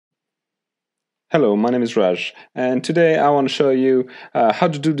Hello, my name is Jrej, and today I want to show you how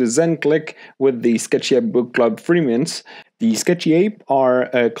to do the Zen click with the Sketchy Ape Book Club free mints. The Sketchy Ape are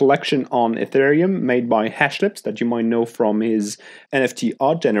a collection on Ethereum made by HashLips that you might know from his NFT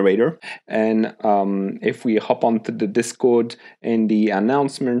art generator. And if we hop onto the Discord in the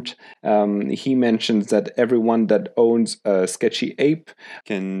announcement, he mentions that everyone that owns a Sketchy Ape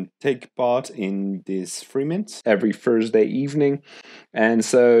can take part in this free mint every Thursday evening. And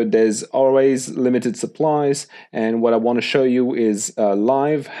so there's always limited supplies, and what I want to show you is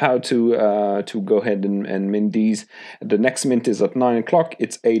live how to go ahead and mint these. The next mint is at 9 o'clock.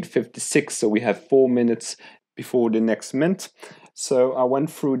 It's 8:56, so we have 4 minutes before the next mint. So I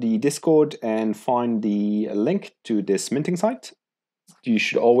went through the Discord and find the link to this minting site. You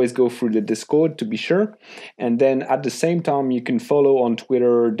should always go through the Discord to be sure. And then at the same time, you can follow on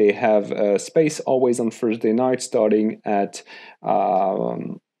Twitter. They have a space always on Thursday night starting at,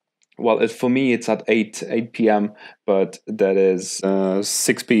 for me, it's at 8 p.m., but that is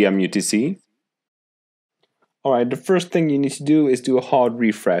 6 p.m. UTC. All right, the first thing you need to do is do a hard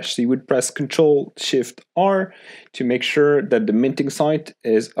refresh. So you would press Ctrl-Shift-R to make sure that the minting site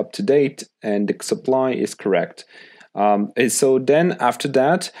is up to date and the supply is correct. So then after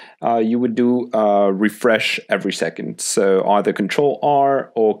that, you would do a refresh every second. So either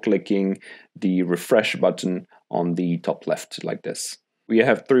Ctrl-R or clicking the refresh button on the top left like this. We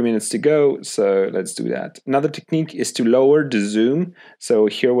have 3 minutes to go, so let's do that. Another technique is to lower the zoom. So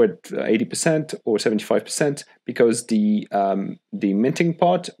here we're at 80% or 75% because the minting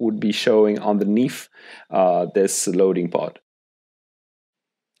part would be showing underneath this loading part.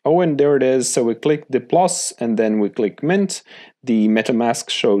 Oh, and there it is. So we click the plus and then we click mint. The Metamask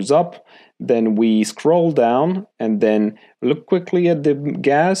shows up. Then we scroll down and then look quickly at the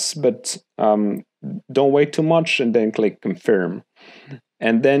gas, but don't wait too much, and then click confirm.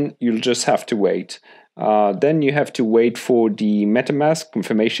 And then you'll just have to wait. Then you have to wait for the Metamask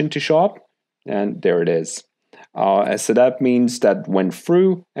confirmation to show up, and there it is. So that means that went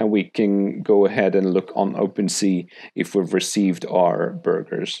through, and we can go ahead and look on OpenSea if we've received our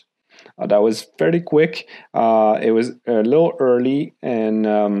burgers. That was fairly quick. It was a little early, and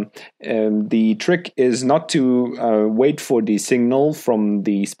the trick is not to wait for the signal from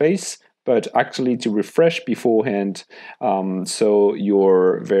the space, but actually to refresh beforehand, so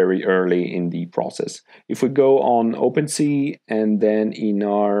you're very early in the process. If we go on OpenSea and then in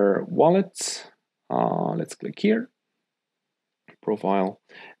our wallet, let's click here, profile,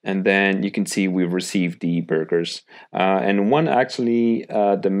 and then you can see we've received the burgers. And one actually,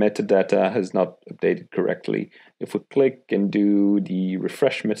 the metadata has not updated correctly. If we click and do the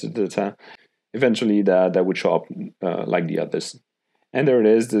refresh metadata, eventually that would show up like the others. And there it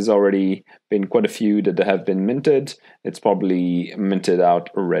is. There's already been quite a few that have been minted. It's probably minted out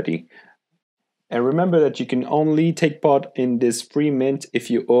already. And remember that you can only take part in this free mint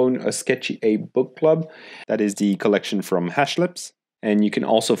if you own a Sketchy Ape Book Club. That is the collection from HashLips. And you can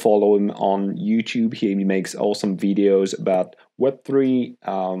also follow him on YouTube. He makes awesome videos about Web3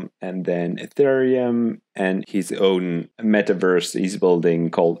 and then Ethereum and his own metaverse he's building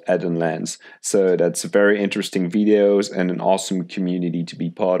called Eden Lands. So that's very interesting videos and an awesome community to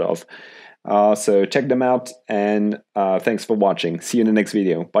be part of. So check them out, and thanks for watching. See you in the next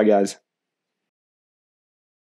video. Bye guys.